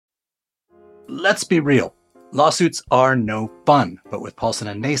Let's be real. Lawsuits are no fun, but with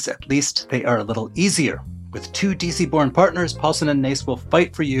Paulson & Nace, at least they are a little easier. With two DC-born partners, Paulson & Nace will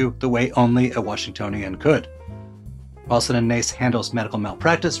fight for you the way only a Washingtonian could. Paulson & Nace handles medical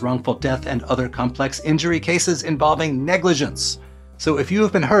malpractice, wrongful death, and other complex injury cases involving negligence. So if you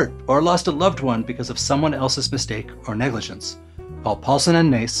have been hurt or lost a loved one because of someone else's mistake or negligence, call Paulson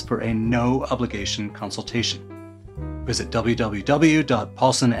 & Nace for a no-obligation consultation. Visit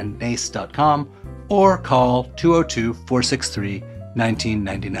www.paulsonandnace.com or call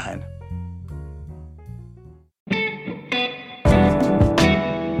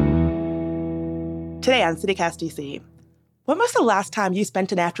 202-463-1999. Today on CityCast DC, when was the last time you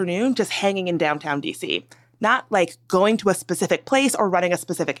spent an afternoon just hanging in downtown DC? Not like going to a specific place or running a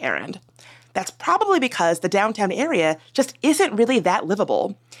specific errand. That's probably because the downtown area just isn't really that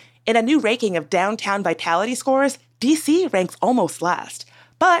livable. In a new ranking of downtown vitality scores, DC ranks almost last.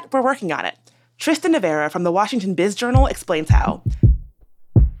 But we're working on it. Tristan Navera from the Washington Biz Journal explains how.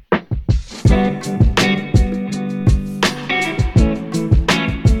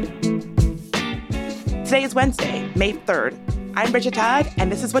 Today is Wednesday, May 3rd. I'm Bridget Todd,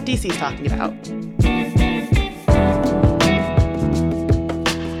 and this is what DC's talking about.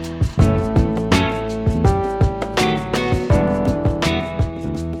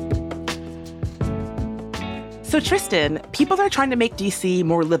 So Tristan, people are trying to make DC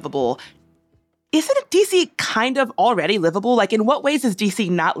more livable. Isn't DC kind of already livable? Like, in what ways is DC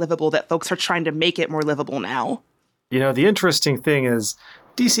not livable that folks are trying to make it more livable now? You know, the interesting thing is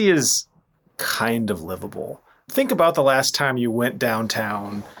DC is kind of livable. Think about the last time you went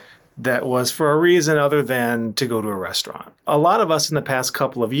downtown that was for a reason other than to go to a restaurant. A lot of us in the past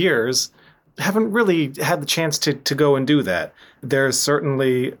couple of years haven't really had the chance to go and do that. There's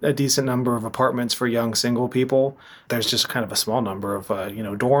certainly a decent number of apartments for young single people. There's just kind of a small number of,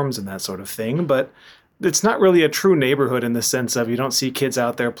 dorms and that sort of thing. But it's not really a true neighborhood in the sense of you don't see kids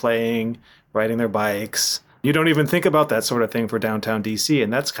out there playing, riding their bikes. You don't even think about that sort of thing for downtown DC,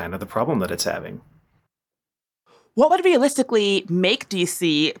 and that's kind of the problem that it's having. What would realistically make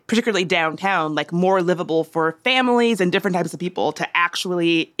DC, particularly downtown, like more livable for families and different types of people to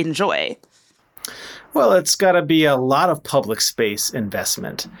actually enjoy? Well, it's got to be a lot of public space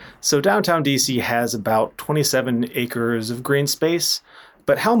investment. So downtown DC has about 27 acres of green space,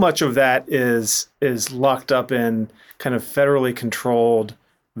 but how much of that is locked up in kind of federally controlled,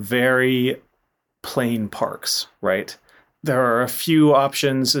 very plain parks, right? There are a few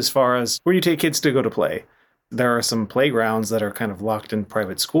options as far as where you take kids to go to play. There are some playgrounds that are kind of locked in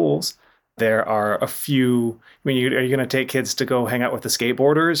private schools. There are a few, are you going to take kids to go hang out with the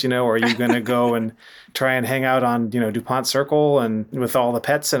skateboarders, or are you going to go and try and hang out on, DuPont Circle and with all the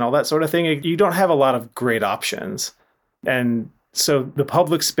pets and all that sort of thing? You don't have a lot of great options. And so the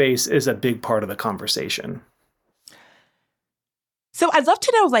public space is a big part of the conversation. So I'd love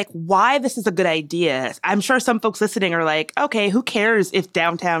to know, why this is a good idea. I'm sure some folks listening are like, okay, who cares if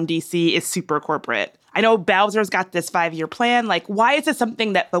downtown DC is super corporate? I know Bowser's got this 5-year plan. Why is this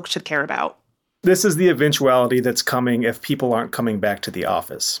something that folks should care about? This is the eventuality that's coming if people aren't coming back to the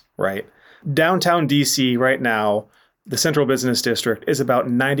office, right? Downtown DC right now, the central business district is about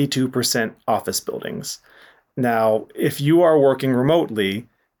 92% office buildings. Now, if you are working remotely,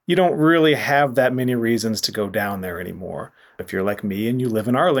 you don't really have that many reasons to go down there anymore. If you're like me and you live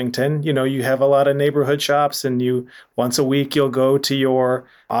in Arlington, you have a lot of neighborhood shops and once a week you'll go to your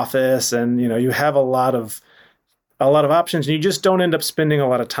office and, you have a lot of options and you just don't end up spending a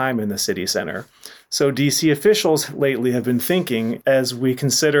lot of time in the city center. So DC officials lately have been thinking as we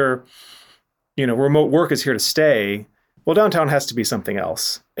consider, remote work is here to stay. Well, downtown has to be something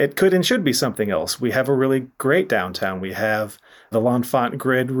else. It could and should be something else. We have a really great downtown. We have the L'Enfant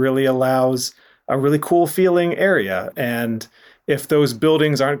grid really allows a really cool feeling area. And if those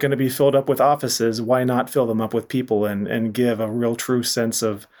buildings aren't going to be filled up with offices, why not fill them up with people and give a real true sense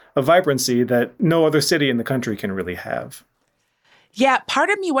of vibrancy that no other city in the country can really have? Yeah, part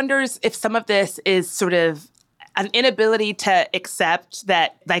of me wonders if some of this is sort of an inability to accept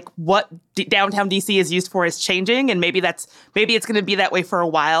that what downtown DC is used for is changing. And maybe it's going to be that way for a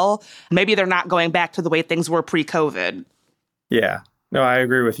while. Maybe they're not going back to the way things were pre-COVID. Yeah. No, I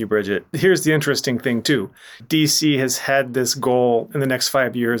agree with you, Bridget. Here's the interesting thing, too. DC has had this goal in the next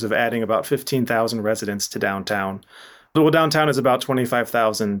 5 years of adding about 15,000 residents to downtown. Well, downtown is about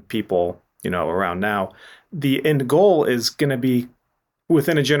 25,000 people, around now. The end goal is going to be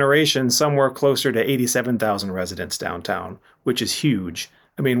within a generation, somewhere closer to 87,000 residents downtown, which is huge.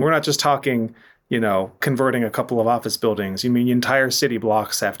 I mean, we're not just talking, converting a couple of office buildings. You mean entire city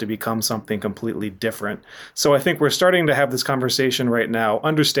blocks have to become something completely different. So I think we're starting to have this conversation right now,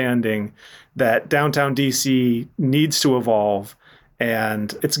 understanding that downtown DC needs to evolve,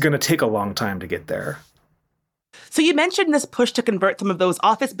 and it's going to take a long time to get there. So you mentioned this push to convert some of those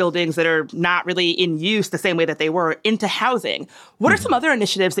office buildings that are not really in use the same way that they were into housing. What are some other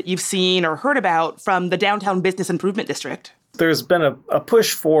initiatives that you've seen or heard about from the Downtown Business Improvement District? There's been a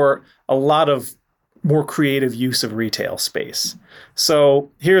push for a lot of more creative use of retail space. So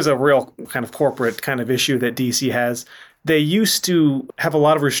here's a real kind of corporate kind of issue that DC has. They used to have a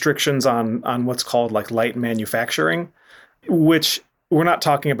lot of restrictions on what's called like light manufacturing, which we're not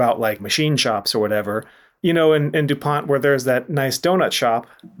talking about like machine shops or whatever. In DuPont, where there's that nice donut shop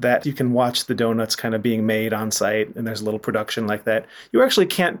that you can watch the donuts kind of being made on site, and there's a little production like that. You actually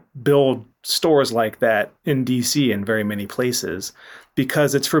can't build stores like that in DC in very many places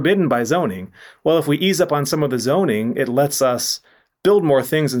because it's forbidden by zoning. Well, if we ease up on some of the zoning, it lets us build more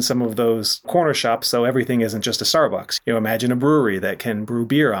things in some of those corner shops so everything isn't just a Starbucks. Imagine a brewery that can brew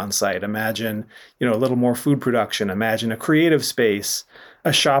beer on site. Imagine, a little more food production. Imagine a creative space,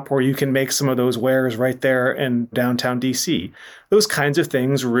 a shop where you can make some of those wares right there in downtown DC. Those kinds of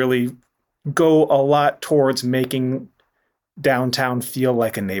things really go a lot towards making downtown feel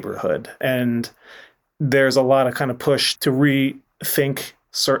like a neighborhood. And there's a lot of kind of push to rethink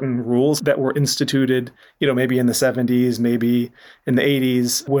certain rules that were instituted, maybe in the 70s, maybe in the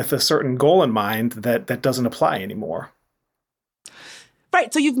 80s, with a certain goal in mind that doesn't apply anymore.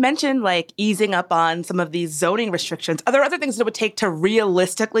 Right. So you've mentioned like easing up on some of these zoning restrictions. Are there other things that it would take to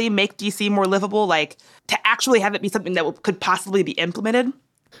realistically make DC more livable, like to actually have it be something that could possibly be implemented?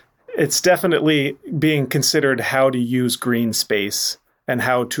 It's definitely being considered how to use green space and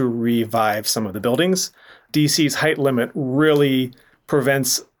how to revive some of the buildings. DC's height limit really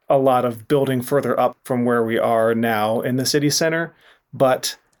prevents a lot of building further up from where we are now in the city center.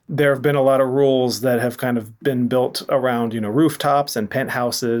 But there have been a lot of rules that have kind of been built around, rooftops and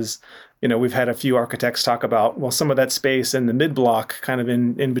penthouses. We've had a few architects talk about, well, some of that space in the mid-block, kind of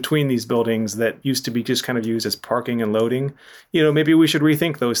in between these buildings that used to be just kind of used as parking and loading. Maybe we should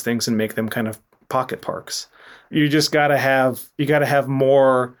rethink those things and make them kind of pocket parks. You got to have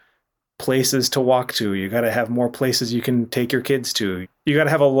more places to walk to. You got to have more places you can take your kids to. You got to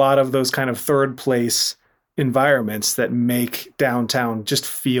have a lot of those kind of third place environments that make downtown just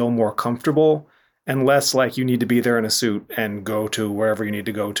feel more comfortable and less like you need to be there in a suit and go to wherever you need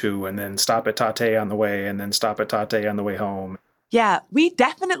to go to and then stop at Tate on the way and then stop at Tate on the way home. Yeah, we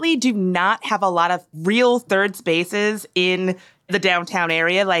definitely do not have a lot of real third spaces in the downtown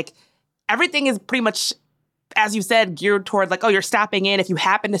area. Like everything is pretty much, as you said, geared toward like, oh, you're stopping in if you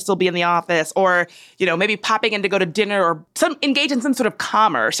happen to still be in the office or, maybe popping in to go to dinner or engage in some sort of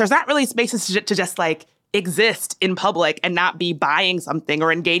commerce. There's not really spaces to just like exist in public and not be buying something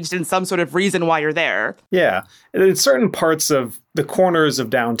or engaged in some sort of reason why you're there. Yeah. And certain parts of the corners of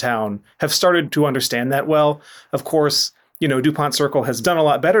downtown have started to understand that well. Of course, DuPont Circle has done a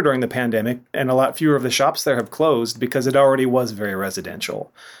lot better during the pandemic, and a lot fewer of the shops there have closed because it already was very residential.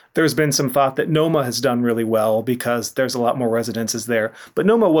 There's been some thought that NOMA has done really well because there's a lot more residences there, but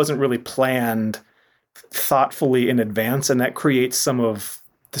NOMA wasn't really planned thoughtfully in advance, and that creates some of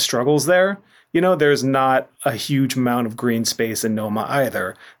the struggles there. There's not a huge amount of green space in NOMA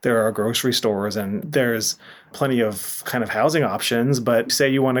either. There are grocery stores and there's plenty of kind of housing options, but say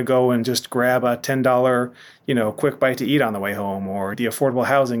you want to go and just grab a $10, quick bite to eat on the way home, or the affordable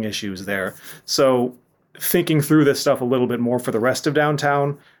housing issues there. So thinking through this stuff a little bit more for the rest of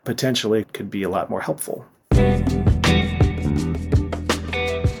downtown potentially could be a lot more helpful.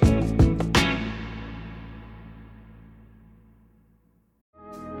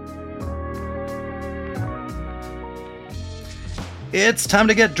 It's time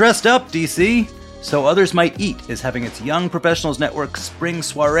to get dressed up, DC! So Others Might Eat is having its Young Professionals Network Spring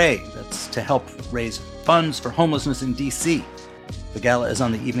Soiree. That's to help raise funds for homelessness in DC. The gala is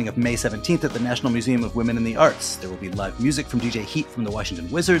on the evening of May 17th at the National Museum of Women in the Arts. There will be live music from DJ Heat from the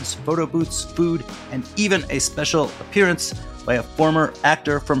Washington Wizards, photo booths, food, and even a special appearance by a former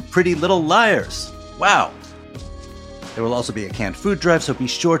actor from Pretty Little Liars. Wow! There will also be a canned food drive, so be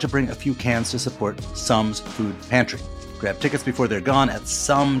sure to bring a few cans to support Sum's Food Pantry. Grab tickets before they're gone at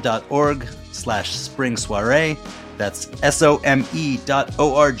some.org/spring soiree. That's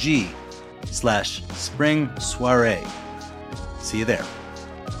some.org/spring soiree. See you there.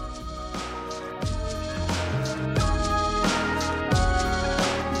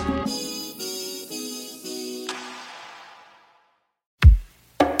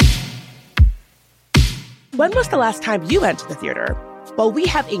 When was the last time you went to the theater? Well, we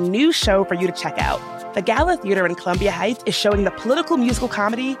have a new show for you to check out. The Gala Theater in Columbia Heights is showing the political musical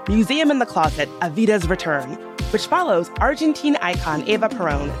comedy Museum in the Closet, Evita's Return, which follows Argentine icon Eva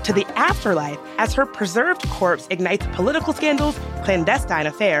Perón to the afterlife as her preserved corpse ignites political scandals, clandestine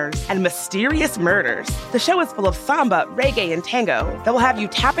affairs, and mysterious murders. The show is full of samba, reggae, and tango that will have you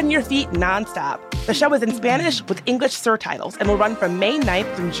tapping your feet nonstop. The show is in Spanish with English surtitles and will run from May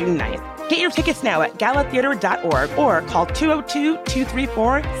 9th through June 9th. Get your tickets now at galatheater.org or call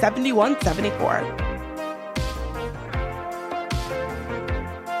 202-234-7174.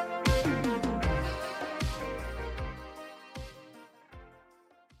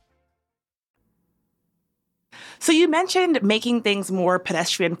 So you mentioned making things more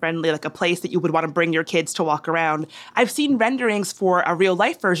pedestrian friendly, like a place that you would want to bring your kids to walk around. I've seen renderings for a real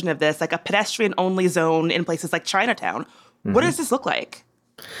life version of this, like a pedestrian only zone in places like Chinatown. Mm-hmm. What does this look like?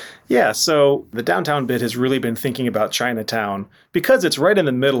 Yeah, so the downtown bit has really been thinking about Chinatown because it's right in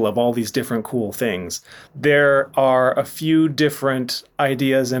the middle of all these different cool things. There are a few different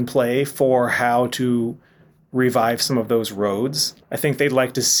ideas in play for how to revive some of those roads. I think they'd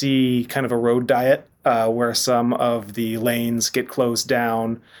like to see kind of a road diet where some of the lanes get closed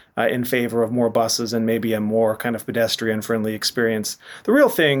down in favor of more buses and maybe a more kind of pedestrian-friendly experience. The real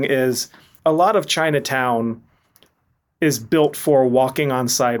thing is a lot of Chinatown is built for walking on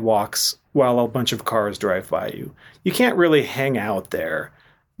sidewalks while a bunch of cars drive by you. You can't really hang out there.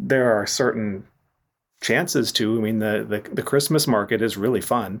 There are certain chances to. I mean, the Christmas market is really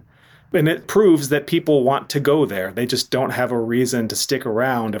fun. And it proves that people want to go there. They just don't have a reason to stick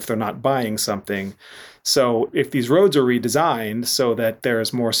around if they're not buying something. So if these roads are redesigned so that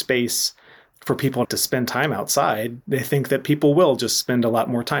there's more space for people to spend time outside, they think that people will just spend a lot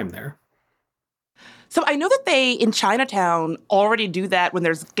more time there. So I know that they, in Chinatown, already do that when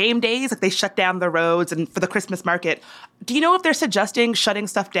there's game days, like they shut down the roads and for the Christmas market. Do you know if they're suggesting shutting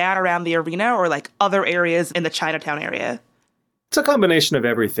stuff down around the arena or like other areas in the Chinatown area? It's a combination of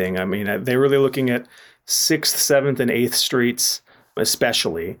everything. I mean, they're really looking at 6th, 7th, and 8th streets,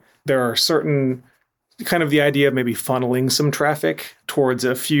 especially. There are certain kind of the idea of maybe funneling some traffic towards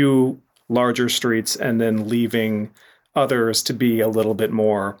a few larger streets and then leaving others to be a little bit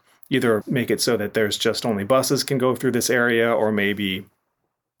more, either make it so that there's just only buses can go through this area, or maybe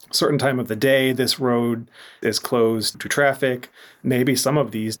certain time of the day this road is closed to traffic. Maybe some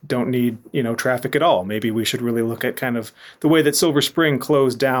of these don't need, traffic at all. Maybe we should really look at kind of the way that Silver Spring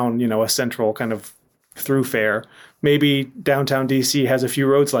closed down, a central kind of thoroughfare. Maybe downtown DC has a few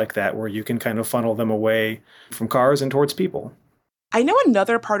roads like that where you can kind of funnel them away from cars and towards people. I know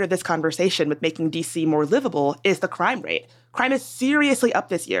another part of this conversation with making DC more livable is the crime rate. Crime is seriously up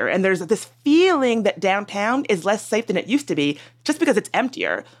this year, and there's this feeling that downtown is less safe than it used to be just because it's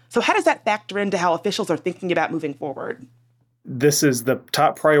emptier. So how does that factor into how officials are thinking about moving forward? This is the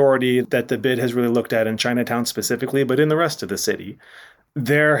top priority that the bid has really looked at in Chinatown specifically, but in the rest of the city.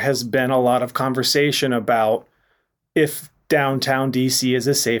 There has been a lot of conversation about if downtown DC is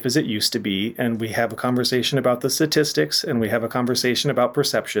as safe as it used to be, and we have a conversation about the statistics, and we have a conversation about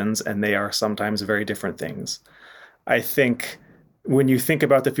perceptions, and they are sometimes very different things. I think when you think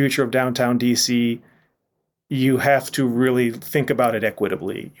about the future of downtown DC, you have to really think about it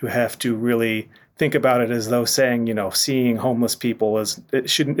equitably. You have to really think about it as though saying, seeing homeless people is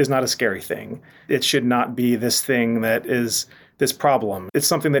not a scary thing. It should not be this thing that is this problem. It's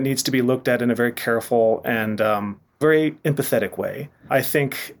something that needs to be looked at in a very careful and very empathetic way. I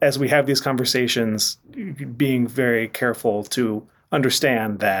think as we have these conversations, being very careful to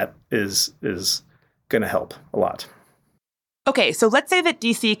understand that is going to help a lot. Okay, so let's say that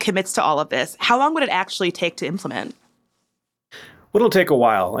DC commits to all of this. How long would it actually take to implement? Well, it'll take a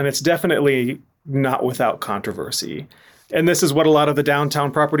while, and it's definitely not without controversy. And this is what a lot of the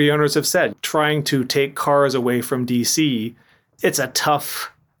downtown property owners have said. Trying to take cars away from DC, it's a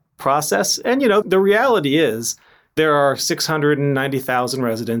tough process. And, the reality is there are 690,000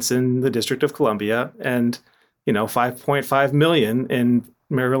 residents in the District of Columbia and, 5.5 million in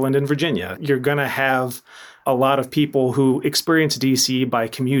Maryland and Virginia. You're going to have a lot of people who experience DC by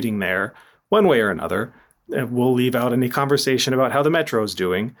commuting there one way or another. And we'll leave out any conversation about how the metro's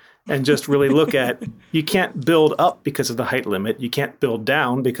doing and just really look at, you can't build up because of the height limit. You can't build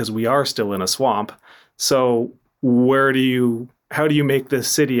down because we are still in a swamp. So how do you make this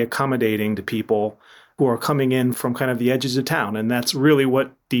city accommodating to people who are coming in from kind of the edges of town? And that's really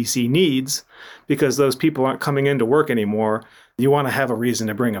what DC needs, because those people aren't coming in to work anymore. You want to have a reason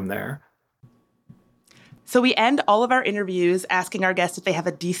to bring them there. So we end all of our interviews asking our guests if they have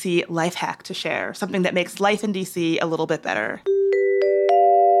a DC life hack to share, something that makes life in DC a little bit better.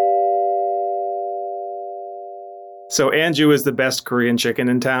 So Anju is the best Korean chicken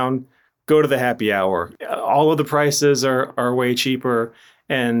in town. Go to the happy hour. All of the prices are way cheaper,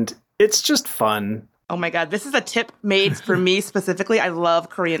 and it's just fun. Oh my God, this is a tip made for me specifically. I love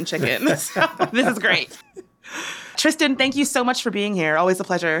Korean chicken. So this is great. Tristan, thank you so much for being here. Always a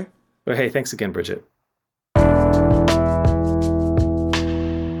pleasure. But hey, thanks again, Bridget.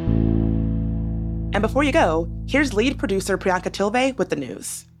 And before you go, here's lead producer Priyanka Tilve with the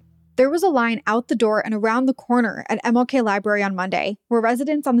news. There was a line out the door and around the corner at MLK Library on Monday, where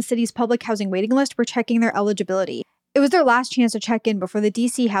residents on the city's public housing waiting list were checking their eligibility. It was their last chance to check in before the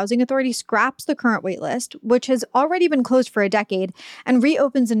D.C. Housing Authority scraps the current waitlist, which has already been closed for a decade, and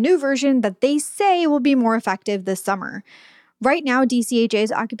reopens a new version that they say will be more effective this summer. Right now,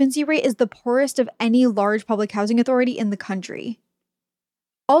 DCHA's occupancy rate is the poorest of any large public housing authority in the country.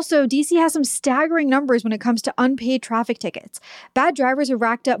 Also, DC has some staggering numbers when it comes to unpaid traffic tickets. Bad drivers have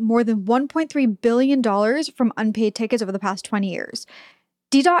racked up more than $1.3 billion from unpaid tickets over the past 20 years.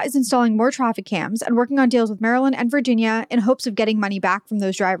 DDOT is installing more traffic cams and working on deals with Maryland and Virginia in hopes of getting money back from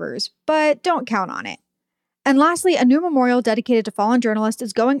those drivers, but don't count on it. And lastly, a new memorial dedicated to fallen journalists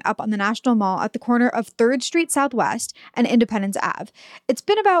is going up on the National Mall at the corner of 3rd Street Southwest and Independence Ave. It's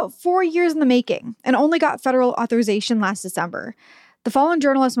been about 4 years in the making and only got federal authorization last December. The Fallen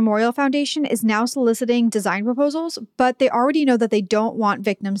Journalist Memorial Foundation is now soliciting design proposals, but they already know that they don't want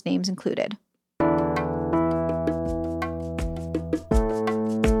victims' names included.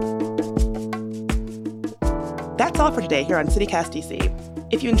 That's all for today here on CityCast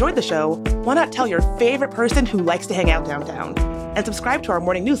DC. If you enjoyed the show, why not tell your favorite person who likes to hang out downtown? And subscribe to our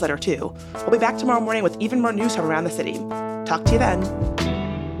morning newsletter, too. We'll be back tomorrow morning with even more news from around the city. Talk to you then.